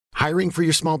Hiring for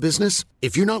your small business?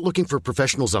 If you're not looking for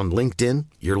professionals on LinkedIn,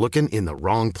 you're looking in the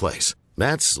wrong place.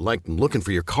 That's like looking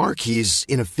for your car keys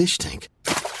in a fish tank.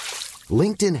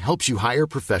 LinkedIn helps you hire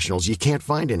professionals you can't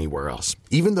find anywhere else,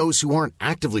 even those who aren't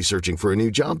actively searching for a new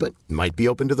job but might be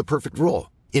open to the perfect role.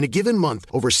 In a given month,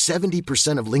 over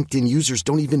 70% of LinkedIn users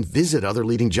don't even visit other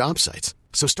leading job sites.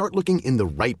 So start looking in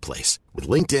the right place. With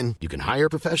LinkedIn, you can hire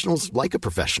professionals like a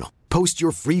professional. Post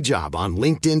your free job on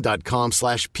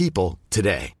linkedin.com/people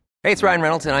today. Hey, it's Ryan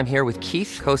Reynolds, and I'm here with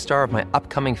Keith, co-star of my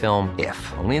upcoming film, If,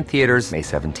 only in theaters May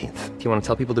 17th. Do you want to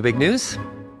tell people the big news?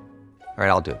 All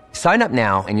right, I'll do it. Sign up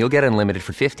now and you'll get unlimited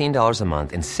for $15 a month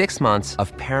and 6 months of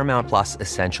Paramount Plus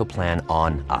Essential Plan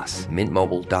on us.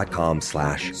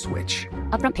 MintMobile.com/switch.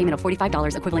 Upfront payment of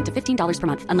 $45 equivalent to $15 per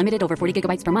month. Unlimited over 40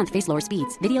 gigabytes per month. Face lower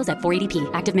speeds. Videos at 480p.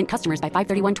 Active Mint customers by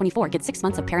 531.24 get 6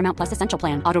 months of Paramount Plus Essential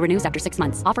Plan. Auto renews after 6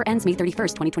 months. Offer ends May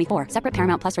 31st, 2024. Separate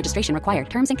Paramount Plus registration required.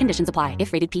 Terms and conditions apply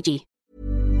if rated PG.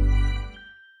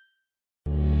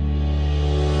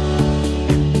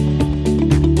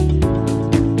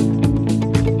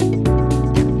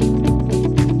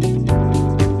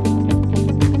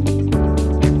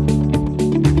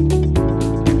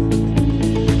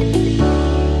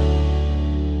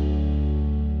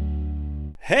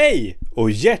 Hej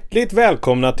och hjärtligt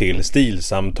välkomna till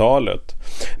Stilsamtalet.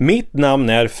 Mitt namn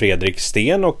är Fredrik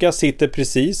Sten och jag sitter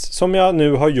precis som jag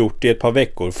nu har gjort i ett par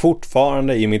veckor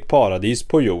fortfarande i mitt paradis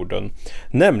på jorden,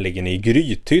 nämligen i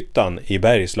Grythyttan i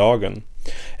Bergslagen.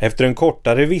 Efter en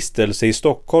kortare vistelse i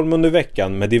Stockholm under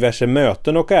veckan med diverse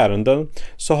möten och ärenden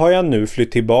så har jag nu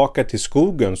flytt tillbaka till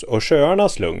skogens och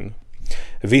sjöarnas lugn.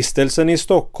 Vistelsen i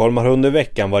Stockholm har under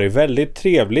veckan varit väldigt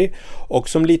trevlig och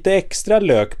som lite extra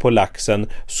lök på laxen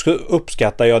så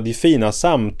uppskattar jag de fina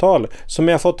samtal som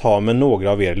jag fått ha med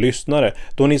några av er lyssnare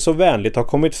då ni så vänligt har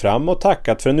kommit fram och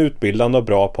tackat för en utbildande och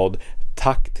bra podd.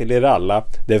 Tack till er alla,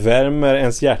 det värmer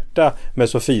ens hjärta med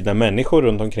så fina människor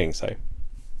runt omkring sig.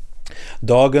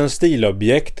 Dagens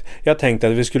stilobjekt jag tänkte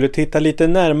att vi skulle titta lite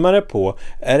närmare på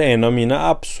är en av mina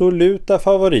absoluta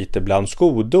favoriter bland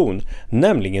skodon,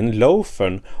 nämligen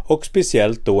loafern och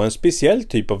speciellt då en speciell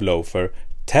typ av loafer,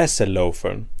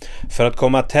 tassel-loafern. För att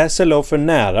komma tassel-loafern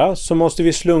nära så måste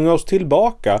vi slunga oss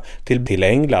tillbaka till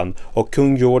England och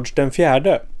kung George den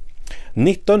fjärde.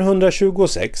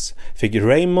 1926 fick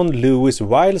Raymond Lewis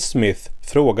Wildsmith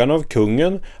frågan av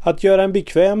kungen att göra en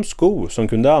bekväm sko som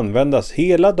kunde användas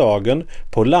hela dagen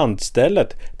på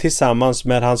landstället tillsammans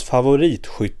med hans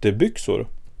favoritskyttebyxor.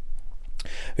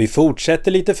 Vi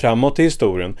fortsätter lite framåt i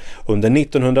historien. Under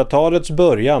 1900-talets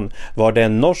början var det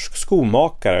en norsk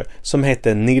skomakare som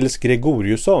hette Nils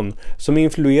Gregoriusson som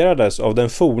influerades av den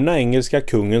forna engelska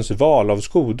kungens val av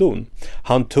skodon.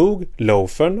 Han tog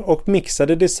loafern och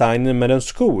mixade designen med en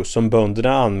sko som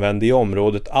bönderna använde i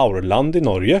området Aurland i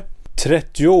Norge.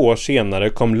 30 år senare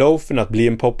kom loafern att bli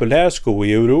en populär sko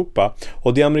i Europa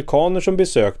och de amerikaner som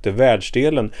besökte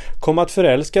världsdelen kom att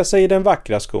förälska sig i den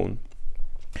vackra skon.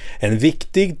 En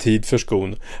viktig tid för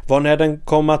skon var när den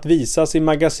kom att visas i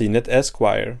magasinet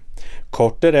Esquire.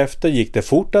 Kort därefter gick det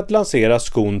fort att lansera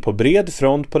skon på bred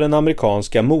front på den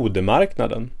amerikanska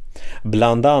modemarknaden.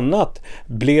 Bland annat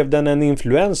blev den en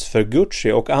influens för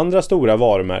Gucci och andra stora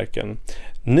varumärken.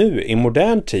 Nu i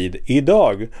modern tid,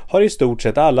 idag, har i stort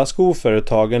sett alla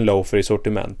skoföretag en loafer i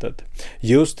sortimentet.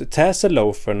 Just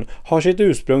tassel-loafern har sitt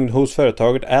ursprung hos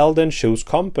företaget Alden Shoes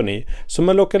Company som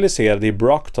är lokaliserad i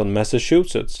Brockton,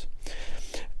 Massachusetts.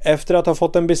 Efter att ha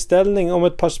fått en beställning om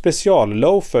ett par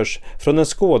specialloafers från en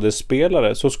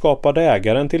skådespelare så skapade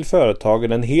ägaren till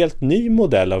företaget en helt ny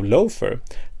modell av loafer.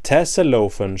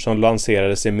 Tassel-loafern som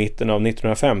lanserades i mitten av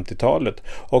 1950-talet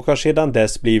och har sedan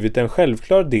dess blivit en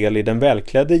självklar del i den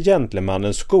välklädde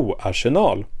gentlemannens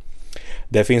skoarsenal.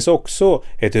 Det finns också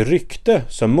ett rykte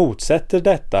som motsätter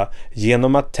detta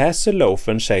genom att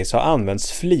tassel-loafern sägs ha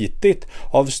använts flitigt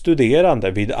av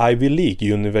studerande vid Ivy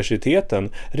League-universiteten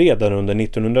redan under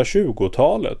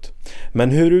 1920-talet.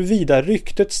 Men huruvida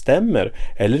ryktet stämmer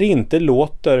eller inte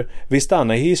låter vi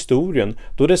stanna i historien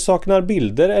då det saknar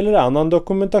bilder eller annan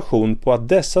dokumentation på att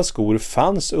dessa skor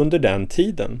fanns under den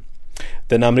tiden.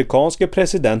 Den amerikanske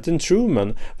presidenten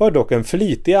Truman var dock en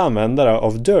flitig användare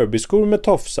av derbyskor med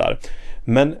tofsar,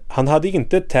 men han hade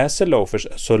inte tassel-loafers,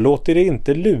 så låt er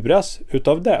inte luras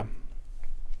utav det.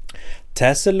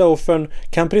 Tassel-loafern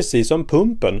kan precis som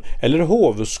pumpen eller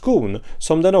hovskon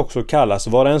som den också kallas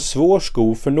vara en svår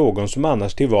sko för någon som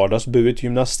annars till vardags burit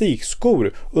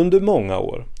gymnastikskor under många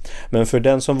år. Men för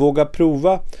den som vågar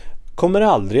prova kommer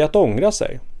aldrig att ångra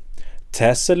sig.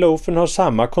 Tesselofen har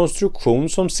samma konstruktion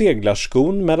som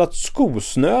seglarskon med att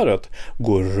skosnöret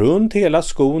går runt hela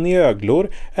skon i öglor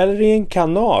eller i en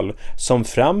kanal som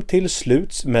fram till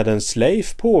sluts med en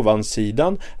slejf på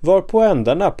ovansidan varpå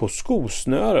ändarna på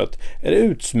skosnöret är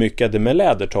utsmyckade med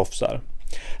lädertofsar.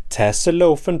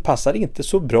 Tesselofen passar inte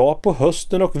så bra på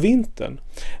hösten och vintern,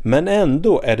 men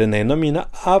ändå är den en av mina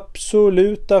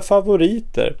absoluta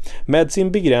favoriter med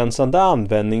sin begränsande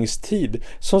användningstid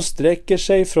som sträcker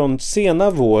sig från sena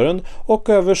våren och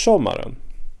över sommaren.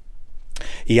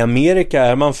 I Amerika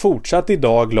är man fortsatt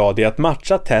idag glad i att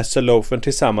matcha Tesselofen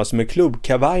tillsammans med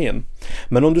klubbkavajen.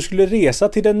 Men om du skulle resa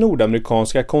till den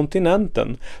nordamerikanska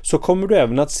kontinenten så kommer du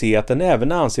även att se att den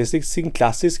även anses i sin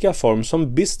klassiska form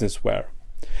som businesswear.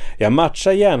 Jag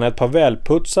matchar gärna ett par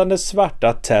välputsande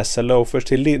svarta Tesselofers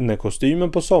till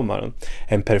linnekostymen på sommaren.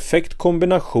 En perfekt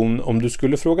kombination om du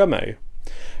skulle fråga mig.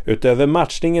 Utöver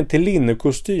matchningen till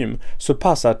linnekostym så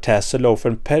passar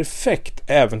Tesselofern perfekt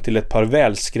även till ett par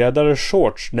välskräddade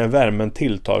shorts när värmen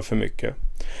tilltar för mycket.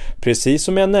 Precis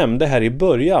som jag nämnde här i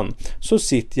början så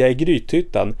sitter jag i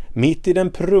Grythyttan mitt i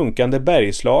den prunkande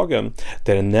Bergslagen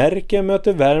där Närke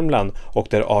möter Värmland och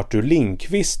där Arthur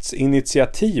Lindqvists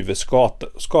initiativ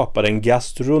skapar en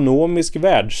gastronomisk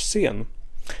världsscen.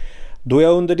 Då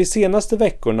jag under de senaste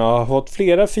veckorna har fått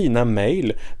flera fina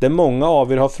mejl där många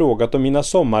av er har frågat om mina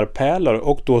sommarpärlor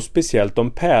och då speciellt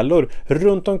om pärlor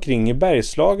runt omkring i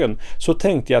Bergslagen så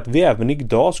tänkte jag att vi även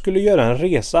idag skulle göra en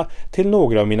resa till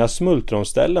några av mina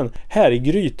smultronställen här i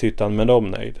Grythyttan med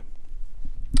omnejd.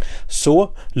 Så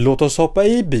låt oss hoppa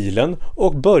i bilen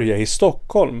och börja i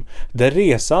Stockholm där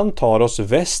resan tar oss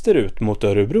västerut mot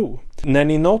Örebro. När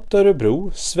ni nått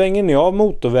Örebro svänger ni av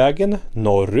motorvägen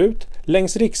norrut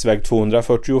längs riksväg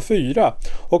 244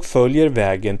 och följer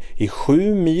vägen i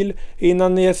 7 mil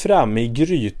innan ni är framme i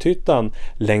Grythyttan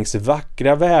längs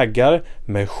vackra vägar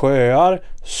med sjöar,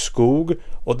 skog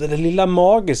och det lilla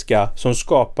magiska som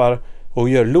skapar och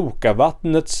gör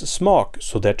Lokavattnets smak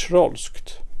så där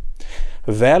trollskt.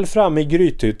 Väl framme i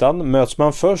Grythyttan möts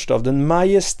man först av den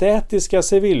majestätiska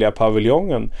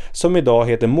Sevilla-paviljongen som idag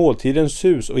heter Måltidens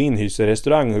hus och inhyser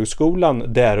restauranghögskolan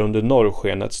där under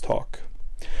norrskenets tak.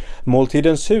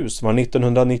 Måltidens hus var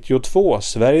 1992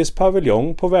 Sveriges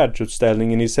paviljong på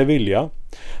världsutställningen i Sevilla.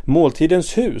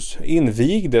 Måltidens hus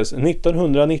invigdes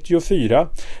 1994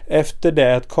 efter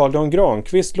det att Carl Jan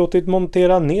Granqvist låtit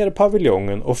montera ner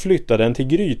paviljongen och flytta den till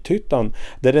Grythyttan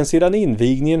där den sedan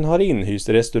invigningen har inhyst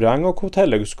restaurang- och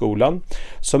hotellhögskolan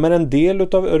som är en del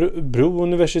av Örebro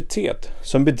universitet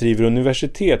som bedriver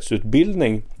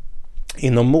universitetsutbildning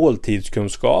inom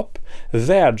måltidskunskap,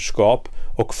 värdskap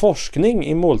och forskning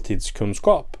i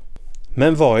måltidskunskap.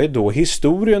 Men vad är då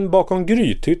historien bakom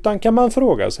Grythyttan kan man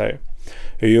fråga sig?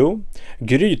 Jo,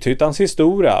 Grythyttans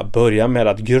historia börjar med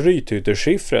att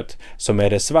Grythytterskiffret, som är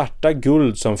det svarta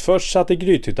guld som först satte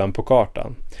Grythyttan på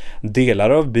kartan. Delar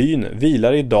av byn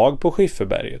vilar idag på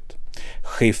Skifferberget.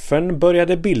 Skiffern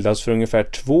började bildas för ungefär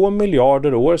 2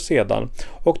 miljarder år sedan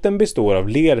och den består av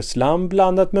lerslam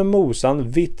blandat med mosan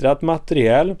vittrat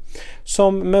material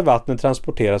som med vattnet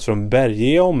transporteras från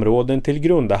bergiga områden till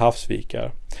grunda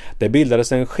havsvikar. Det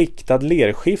bildades en skiktad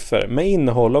lerskiffer med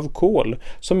innehåll av kol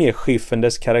som ger skiffern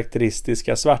dess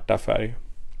karaktäristiska svarta färg.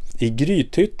 I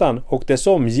Grythyttan och dess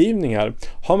omgivningar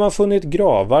har man funnit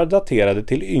gravar daterade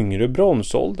till yngre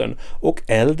bronsåldern och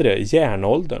äldre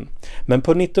järnåldern. Men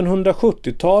på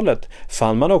 1970-talet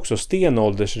fann man också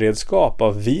stenåldersredskap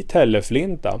av vit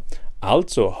hälleflinta.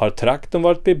 Alltså har trakten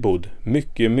varit bebodd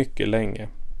mycket, mycket länge.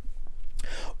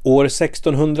 År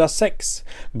 1606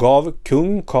 gav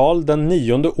kung Karl den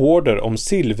 9:e order om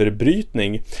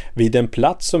silverbrytning vid en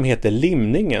plats som heter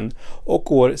Limningen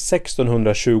och år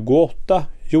 1628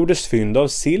 gjordes fynd av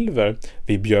silver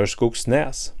vid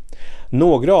Björskogsnäs.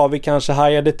 Några av er kanske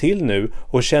hajade till nu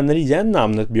och känner igen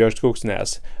namnet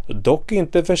Björskogsnäs, dock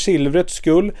inte för silvrets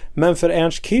skull men för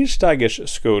Ernst Kirchsteigers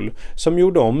skull som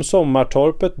gjorde om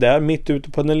sommartorpet där mitt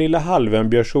ute på den lilla halvön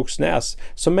Björskogsnäs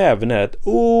som även är ett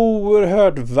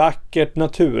oerhört vackert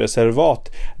naturreservat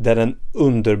där den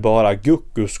underbara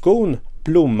guckuskon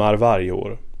blommar varje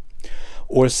år.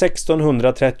 År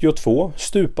 1632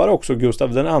 stupar också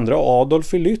Gustav II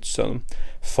Adolf i Lützen,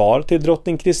 far till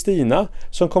drottning Kristina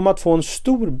som kom att få en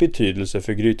stor betydelse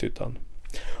för Grythyttan.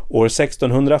 År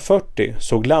 1640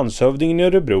 såg landshövdingen i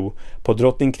Örebro på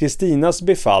drottning Kristinas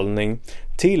befallning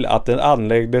till att det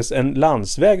anläggdes en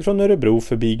landsväg från Örebro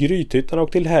förbi Grythyttan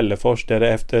och till Hällefors där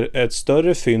efter ett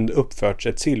större fynd uppförts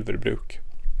ett silverbruk.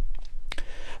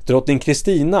 Drottning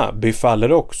Kristina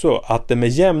befaller också att det med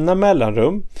jämna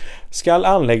mellanrum ska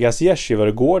anläggas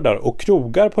gästgivargårdar och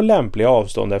krogar på lämpliga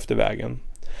avstånd efter vägen.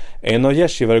 En av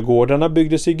gästgivaregårdarna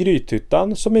byggdes i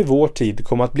Grythyttan som i vår tid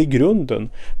kom att bli grunden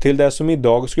till det som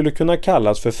idag skulle kunna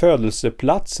kallas för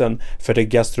födelseplatsen för det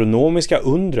gastronomiska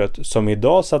undret som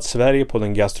idag satt Sverige på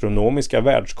den gastronomiska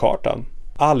världskartan.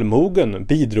 Allmogen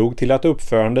bidrog till att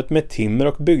uppförandet med timmer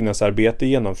och byggnadsarbete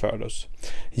genomfördes.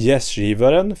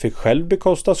 Gästgivaren fick själv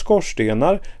bekosta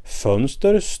skorstenar,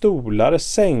 fönster, stolar,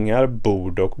 sängar,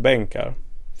 bord och bänkar.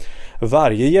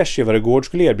 Varje gästgivaregård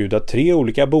skulle erbjuda 3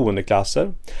 olika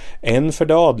boendeklasser, en för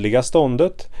det adliga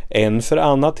ståndet, en för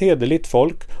annat hederligt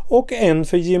folk och en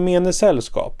för gemene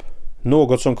sällskap.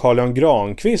 Något som Carl Jan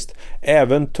Granqvist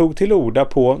även tog till orda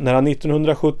på när han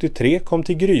 1973 kom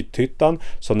till Grythyttan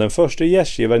som den första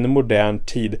gästgivaren i modern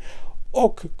tid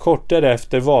och kort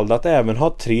därefter valde att även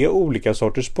ha 3 olika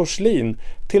sorters porslin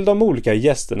till de olika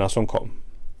gästerna som kom.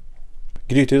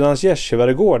 Grythyttans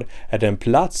gästgivaregård är den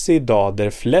plats idag där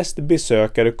flest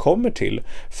besökare kommer till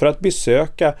för att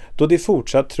besöka då de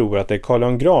fortsatt tror att det är Carl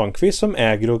Jan Granqvist som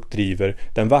äger och driver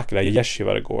den vackra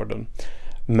gästgivaregården.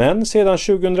 Men sedan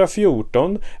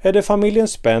 2014 är det familjen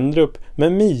Spendrup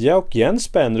med Mia och Jens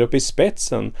Spendrup i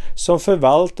spetsen som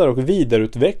förvaltar och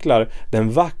vidareutvecklar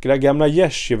den vackra gamla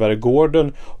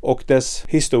gästgivaregården och dess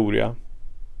historia.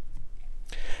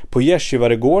 På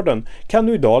gästgivaregården kan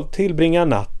du idag tillbringa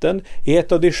natten i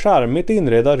ett av de charmigt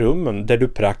inredda rummen där du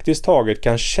praktiskt taget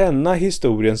kan känna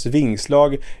historiens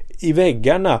vingslag i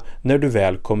väggarna när du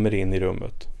väl kommer in i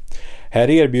rummet. Här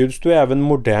erbjuds du även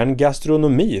modern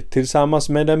gastronomi tillsammans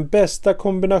med den bästa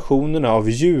kombinationen av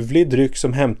ljuvlig dryck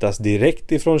som hämtas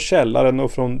direkt ifrån källaren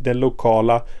och från de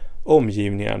lokala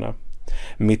omgivningarna.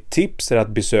 Mitt tips är att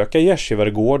besöka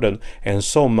gästgivaregården en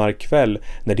sommarkväll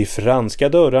när de franska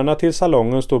dörrarna till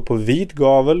salongen står på vid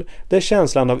gavel där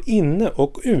känslan av inne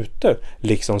och ute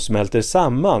liksom smälter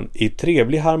samman i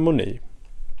trevlig harmoni.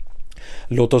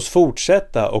 Låt oss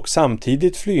fortsätta och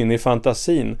samtidigt fly in i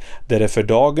fantasin där det för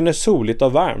dagen är soligt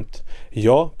och varmt.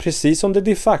 Ja, precis som det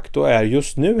de facto är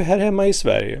just nu här hemma i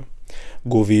Sverige.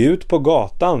 Går vi ut på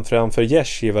gatan framför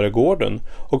gästgivaregården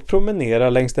och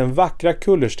promenerar längs den vackra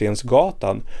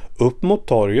Kullerstensgatan upp mot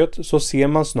torget så ser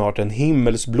man snart den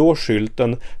himmelsblå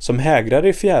skylten som hägrar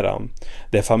i fjärran.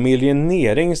 Det är familjen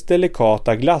Nerings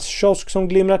delikata glasskiosk som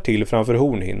glimrar till framför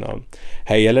hornhinnan.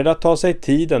 Här gäller det att ta sig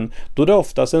tiden då det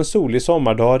oftast en solig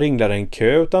sommardag ringlar en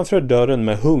kö utanför dörren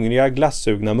med hungriga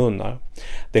glassugna munnar.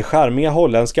 Det charmiga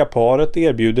holländska paret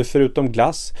erbjuder förutom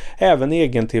glass även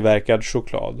egentillverkad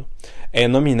choklad.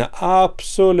 En av mina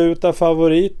absoluta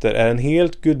favoriter är en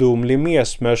helt gudomlig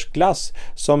mesmörsglass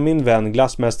som min vän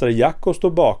glassmästare Jacko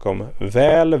står bakom.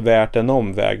 Väl värt en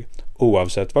omväg,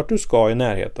 oavsett vart du ska i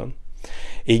närheten.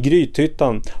 I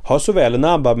Grythyttan har såväl en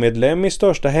ABBA-medlem i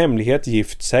största hemlighet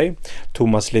gift sig,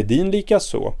 Thomas Ledin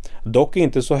likaså, dock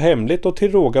inte så hemligt och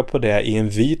till råga på det i en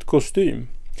vit kostym.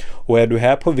 Och är du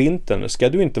här på vintern ska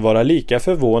du inte vara lika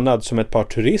förvånad som ett par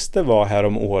turister var här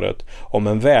om året om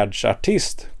en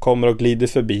världsartist kommer och glider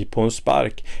förbi på en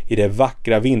spark i det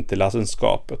vackra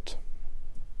vinterlandskapet.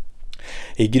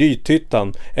 I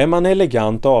Grythyttan är man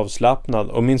elegant och avslappnad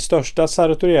och min största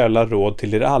sartoriella råd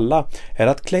till er alla är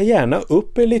att klä gärna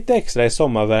upp er lite extra i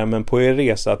sommarvärmen på er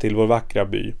resa till vår vackra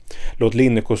by. Låt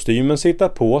linnekostymen sitta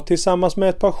på tillsammans med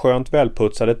ett par skönt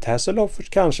välputsade tasseloffers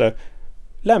kanske,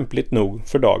 lämpligt nog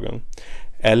för dagen.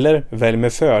 Eller välj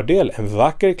med fördel en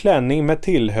vacker klänning med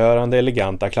tillhörande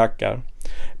eleganta klackar.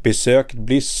 Besöket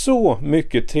blir så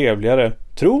mycket trevligare,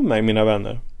 tro mig mina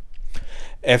vänner.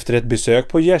 Efter ett besök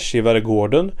på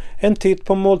gästgivaregården, en titt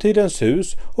på Måltidens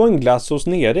hus och en glass hos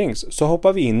Nerings så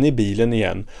hoppar vi in i bilen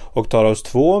igen och tar oss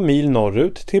 2 mil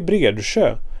norrut till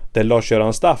Bredsjö där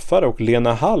Lars-Göran Staffar och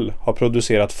Lena Hall har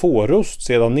producerat fårost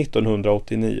sedan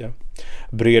 1989.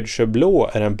 Bredsjö blå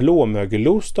är en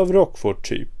blåmögelost av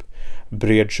Roquefort-typ.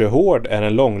 Bredsjö hård är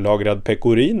en långlagrad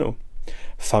pecorino.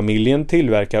 Familjen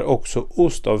tillverkar också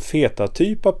ost av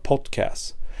feta-typ av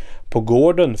podcast. På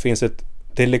gården finns ett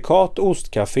delikat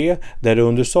ostcafé där det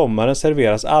under sommaren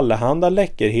serveras allehanda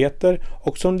läckerheter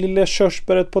och som lilla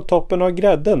körsbäret på toppen av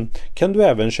grädden kan du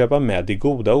även köpa med de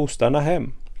goda ostarna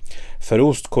hem. För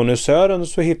ostkonnässören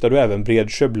så hittar du även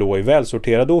Bredsjö blå i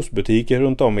välsorterade ostbutiker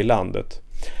runt om i landet.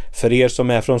 För er som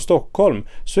är från Stockholm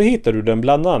så hittar du den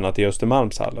bland annat i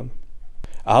Östermalmshallen.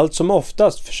 Allt som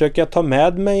oftast försöker jag ta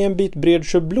med mig en bit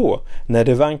Bredsjö blå när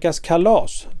det vankas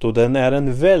kalas då den är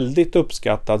en väldigt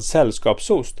uppskattad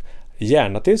sällskapsost,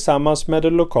 gärna tillsammans med det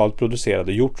lokalt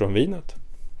producerade hjortronvinet.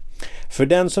 För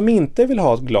den som inte vill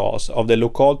ha ett glas av det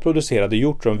lokalt producerade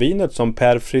hjortronvinet som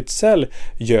Per Fritzell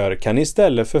gör kan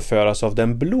istället förföras av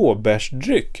den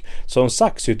blåbärsdryck som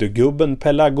Saxyttegubben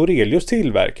Pella Gorelius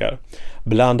tillverkar.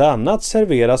 Bland annat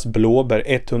serveras blåbär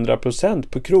 100%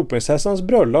 på Kronprinsessans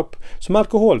bröllop som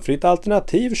alkoholfritt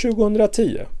alternativ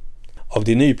 2010. Av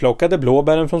de nyplockade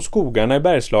blåbären från skogarna i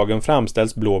Bergslagen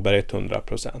framställs blåbär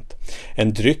 100%.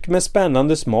 En dryck med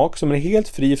spännande smak som är helt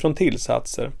fri från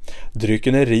tillsatser.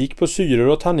 Drycken är rik på syror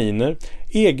och tanniner,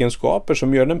 egenskaper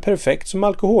som gör den perfekt som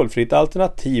alkoholfritt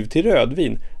alternativ till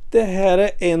rödvin. Det här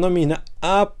är en av mina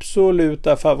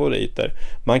absoluta favoriter.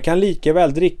 Man kan lika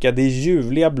väl dricka de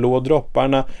ljuvliga blå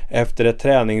dropparna efter ett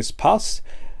träningspass,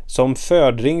 som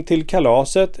fördring till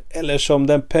kalaset eller som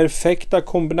den perfekta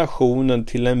kombinationen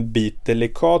till en bit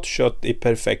delikat kött i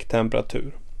perfekt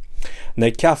temperatur. När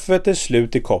kaffet är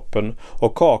slut i koppen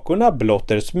och kakorna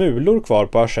blott är smulor kvar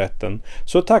på aschetten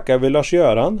så tackar vi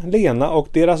Lars-Göran, Lena och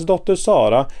deras dotter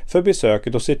Sara för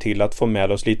besöket och ser till att få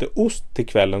med oss lite ost till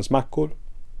kvällens mackor.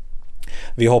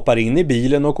 Vi hoppar in i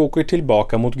bilen och åker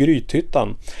tillbaka mot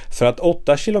Grythyttan för att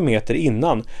 8 kilometer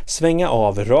innan svänga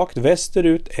av rakt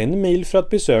västerut 1 mil för att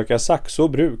besöka Saxå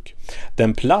bruk.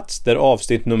 Den plats där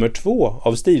avsnitt nummer 2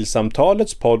 av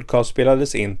Stilsamtalets podcast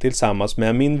spelades in tillsammans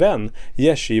med min vän,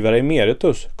 gästgivare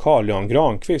emeritus Carl-Jan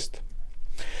Granqvist.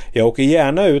 Jag åker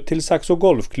gärna ut till Saxå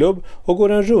golfklubb och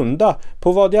går en runda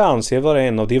på vad jag anser vara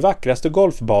en av de vackraste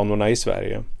golfbanorna i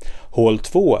Sverige. Hål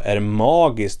 2 är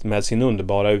magiskt med sin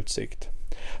underbara utsikt.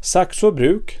 Saxå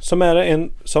bruk, som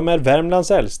är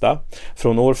Värmlands äldsta,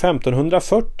 från år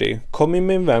 1540 kom i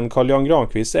min vän Carl-Jan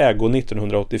Granqvists ägo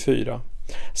 1984.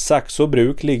 Saxå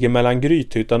bruk ligger mellan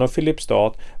Grythyttan och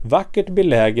Filipstad, vackert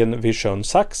belägen vid sjön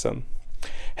Saxen.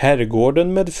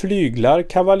 Herrgården med flyglar,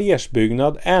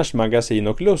 kavaljersbyggnad, ärnsmagasin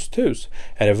och lusthus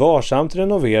är varsamt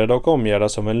renoverad och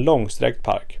omgärdas av en långsträckt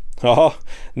park. Ja,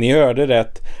 ni hörde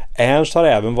rätt. Ernst har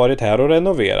även varit här och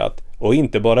renoverat. Och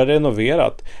inte bara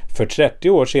renoverat. För 30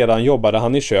 år sedan jobbade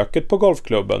han i köket på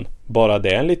golfklubben. Bara det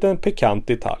är en liten pikant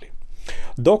detalj.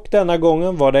 Dock denna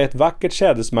gången var det ett vackert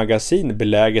sädesmagasin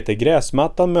beläget där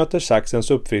gräsmattan möter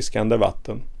Saxens uppfriskande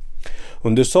vatten.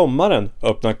 Under sommaren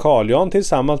öppnar Carl-Jan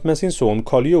tillsammans med sin son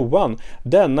Carl-Johan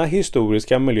denna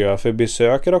historiska miljö för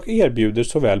besökare och erbjuder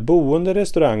såväl boende,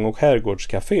 restaurang och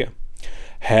herrgårdscafé.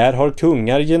 Här har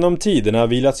kungar genom tiderna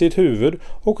vilat sitt huvud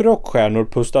och rockstjärnor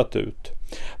pustat ut.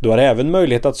 Du har även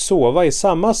möjlighet att sova i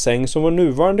samma säng som vår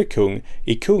nuvarande kung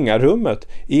i kungarummet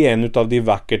i en av de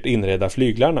vackert inredda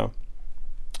flyglarna.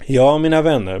 Ja, mina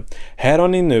vänner, här har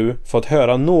ni nu fått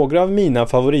höra några av mina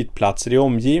favoritplatser i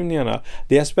omgivningarna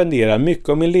där jag spenderar mycket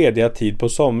av min lediga tid på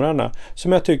somrarna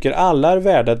som jag tycker alla är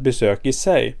värda ett besök i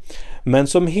sig. Men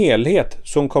som helhet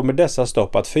så kommer dessa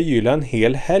stopp att förgylla en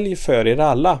hel helg för er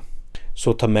alla.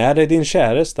 Så ta med dig din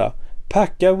käresta,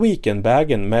 packa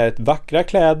weekendbagen med ett vackra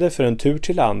kläder för en tur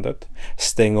till landet,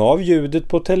 stäng av ljudet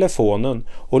på telefonen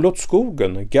och låt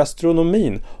skogen,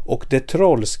 gastronomin och det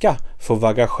trollska få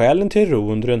vagga själen till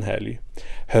ro under en helg.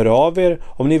 Hör av er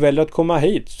om ni väljer att komma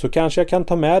hit så kanske jag kan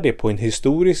ta med er på en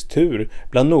historisk tur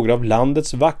bland några av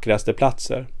landets vackraste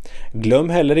platser. Glöm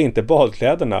heller inte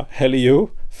badkläderna, eller jo,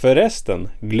 förresten,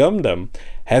 glöm dem.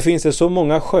 Här finns det så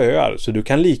många sjöar så du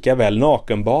kan lika väl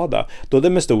nakenbada då det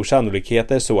med stor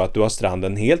sannolikhet är så att du har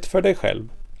stranden helt för dig själv.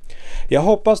 Jag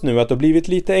hoppas nu att du har blivit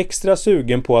lite extra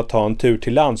sugen på att ta en tur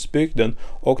till landsbygden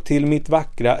och till mitt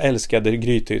vackra älskade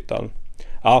Grythyttan.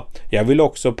 Ja, jag vill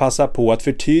också passa på att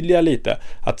förtydliga lite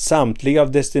att samtliga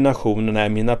av destinationerna är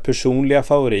mina personliga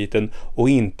favoriter och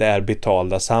inte är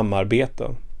betalda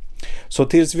samarbeten. Så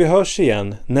tills vi hörs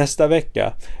igen nästa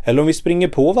vecka eller om vi springer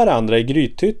på varandra i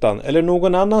Grythyttan eller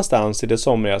någon annanstans i det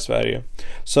somriga Sverige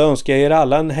så önskar jag er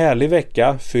alla en härlig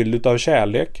vecka fylld av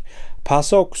kärlek.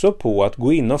 Passa också på att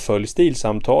gå in och följ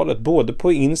Stilsamtalet både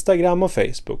på Instagram och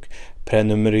Facebook.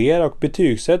 Prenumerera och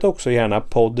betygsätt också gärna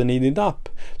podden i din app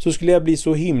så skulle jag bli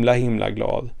så himla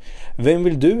glad. Vem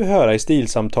vill du höra i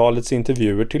Stilsamtalets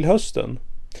intervjuer till hösten?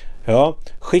 Ja,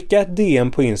 skicka ett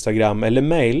DM på Instagram eller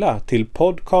mejla till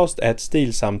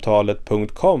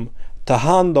podcast@stilsamtalet.com. Ta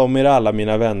hand om er alla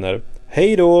mina vänner.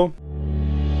 Hej då!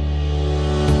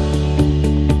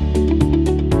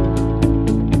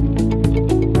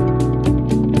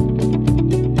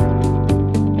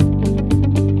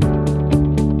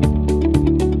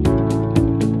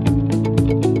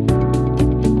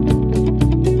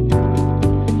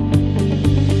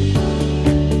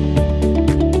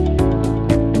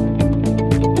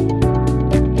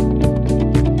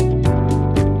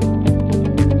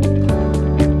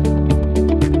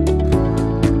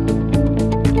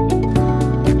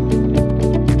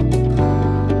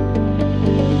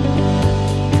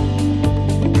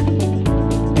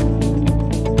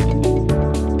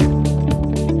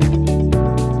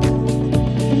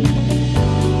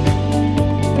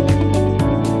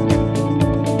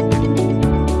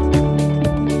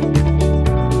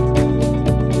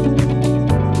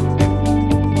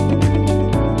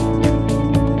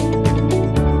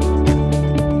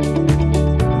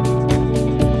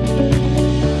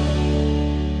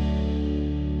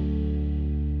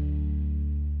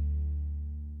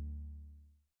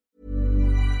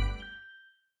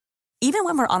 Even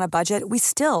when we're on a budget, we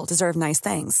still deserve nice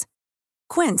things.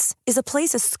 Quince is a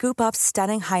place to scoop up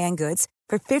stunning high-end goods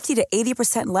for 50 to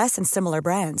 80% less than similar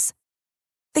brands.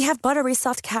 They have buttery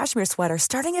soft cashmere sweaters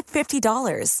starting at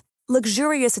 $50,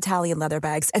 luxurious Italian leather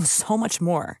bags, and so much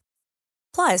more.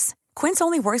 Plus, Quince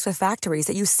only works with factories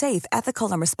that use safe,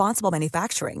 ethical, and responsible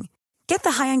manufacturing. Get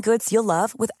the high-end goods you'll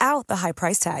love without the high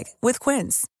price tag with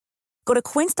Quince. Go to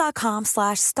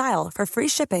quince.com/style for free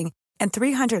shipping and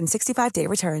 365-day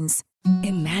returns.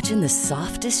 Imagine the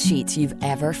softest sheets you've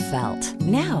ever felt.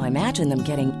 Now imagine them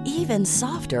getting even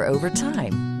softer over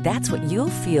time. That's what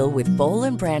you'll feel with Boll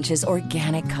 & Branch's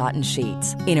organic cotton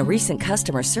sheets. In a recent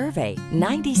customer survey,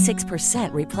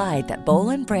 96% replied that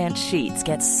Boll & Branch sheets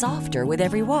get softer with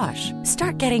every wash.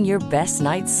 Start getting your best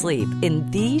night's sleep in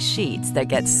these sheets that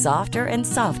get softer and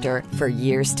softer for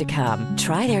years to come.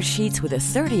 Try their sheets with a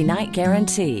 30-night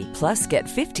guarantee. Plus, get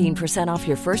 15% off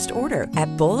your first order at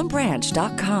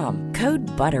bollandbranch.com. Code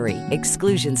BUTTERY.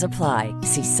 Exclusions apply.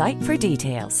 See site for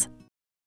details.